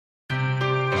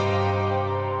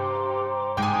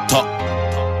Topformrec.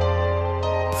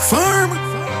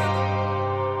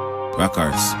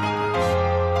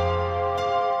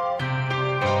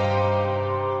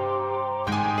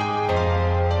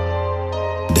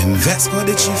 Them vets got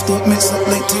the chief don't mix up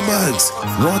like tea bags.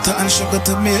 Water and sugar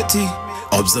to make tea.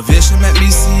 Observation make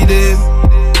me see them.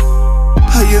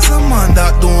 I is a man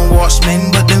that don't wash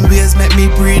men, but them ways make me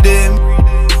pre them.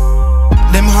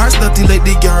 Them hearts dirty like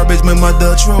the garbage my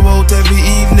mother throw out every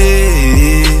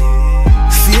evening.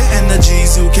 Fear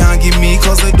energies you can't give me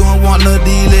cause I don't want no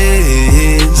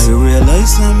dealings. I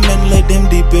realize some men like them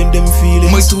deep in them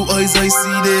feelings. My two eyes I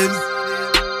see them.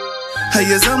 I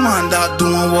is a man that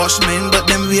don't wash men, but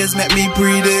them ways make me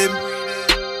pre them.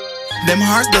 Them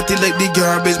hearts dirty like the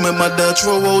garbage my mother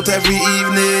throw out every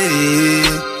evening.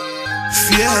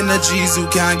 Fear energies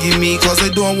you can't give me cause I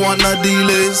don't want no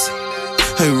dealers.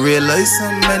 I realize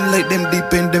some men like them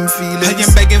deep in them feelings. I am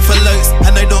begging for likes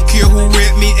and I don't care who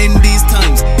rate me in these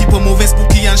times. People moving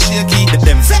spooky and shaky.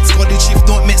 Them vets got the chief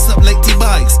don't mix up like tea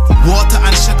bags. Water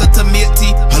and sugar to make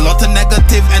tea. A lot of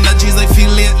negative energies I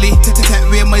feel lately. Take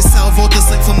away myself out of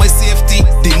sight for my safety.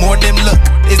 The more them look,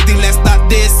 it's the less that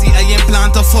they see. I ain't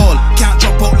plan to fall, can't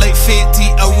drop out like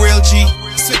Fatty, a real G.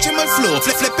 Switching my flow,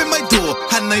 flipping my door,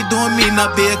 and I don't mean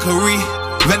a bakery.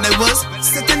 When I was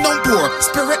sitting down poor,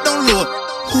 spirit down low,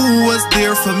 who was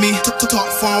there for me?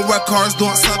 Topformrec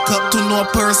don't suck up to no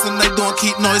person. I don't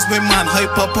keep noise when man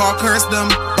hype up or curse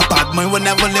them. But bad mind will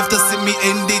never live to see me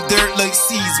in the dirt like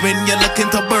seas when you're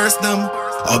looking to burst them.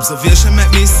 Observation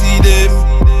make me see them.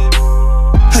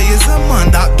 I is a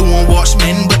man that don't wash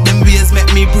men, but them ways make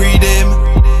me pre them.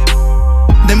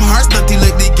 Them hearts dirty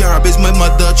like the garbage my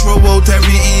mother throw out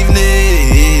every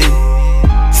evening.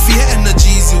 Fear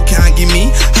energies you can't give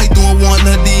me, I don't want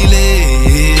no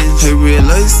dealings. I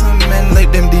realize some men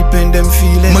like them deep in them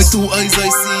feelings. My two eyes I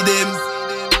see them.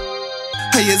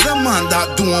 I is a man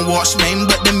that don't wash men,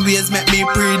 but them ways make me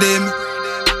pre them.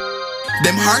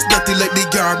 Them hearts dirty like the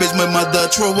garbage my mother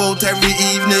throw out every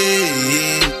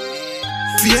evening.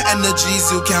 Fear energies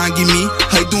you can't give me,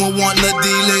 I don't want no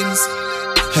dealings.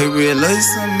 I realize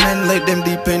some men like them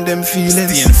deep in them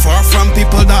feelings. Staying far from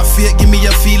people that fake, give me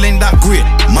a feeling that great.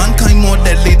 Mankind more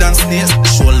deadly than snakes.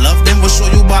 Show love, them will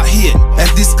show you back here. As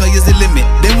the sky is the limit,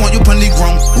 they want you on the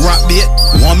ground, rap bait.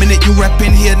 1 minute you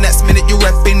rapping here, next minute you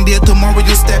rapping there. Tomorrow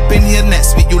you step in here,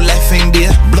 next week you laughing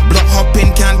there. Block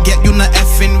hopping can't get you no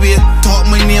effing way.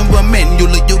 Talk my name with men, you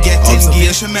look you get engaged.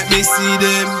 Observation make me see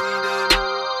them.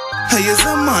 I is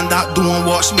a man that don't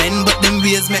wash men, but them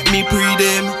ways make me pre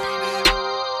them.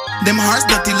 Them hearts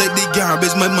dirty like the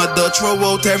garbage my mother throw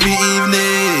out every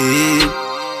evening.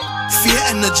 Fear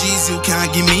energies you can't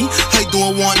give me, I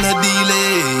don't want no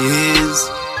dealings.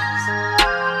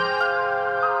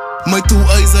 My two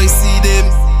eyes I see them.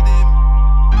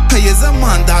 I is a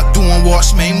man that don't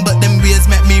wash men, but them ways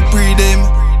make me pre them.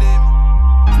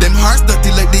 Them hearts dirty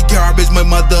like the garbage my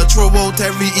mother throw out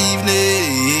every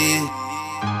evening.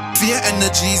 Fear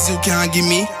energies you can't give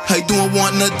me, I don't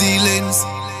want no dealings.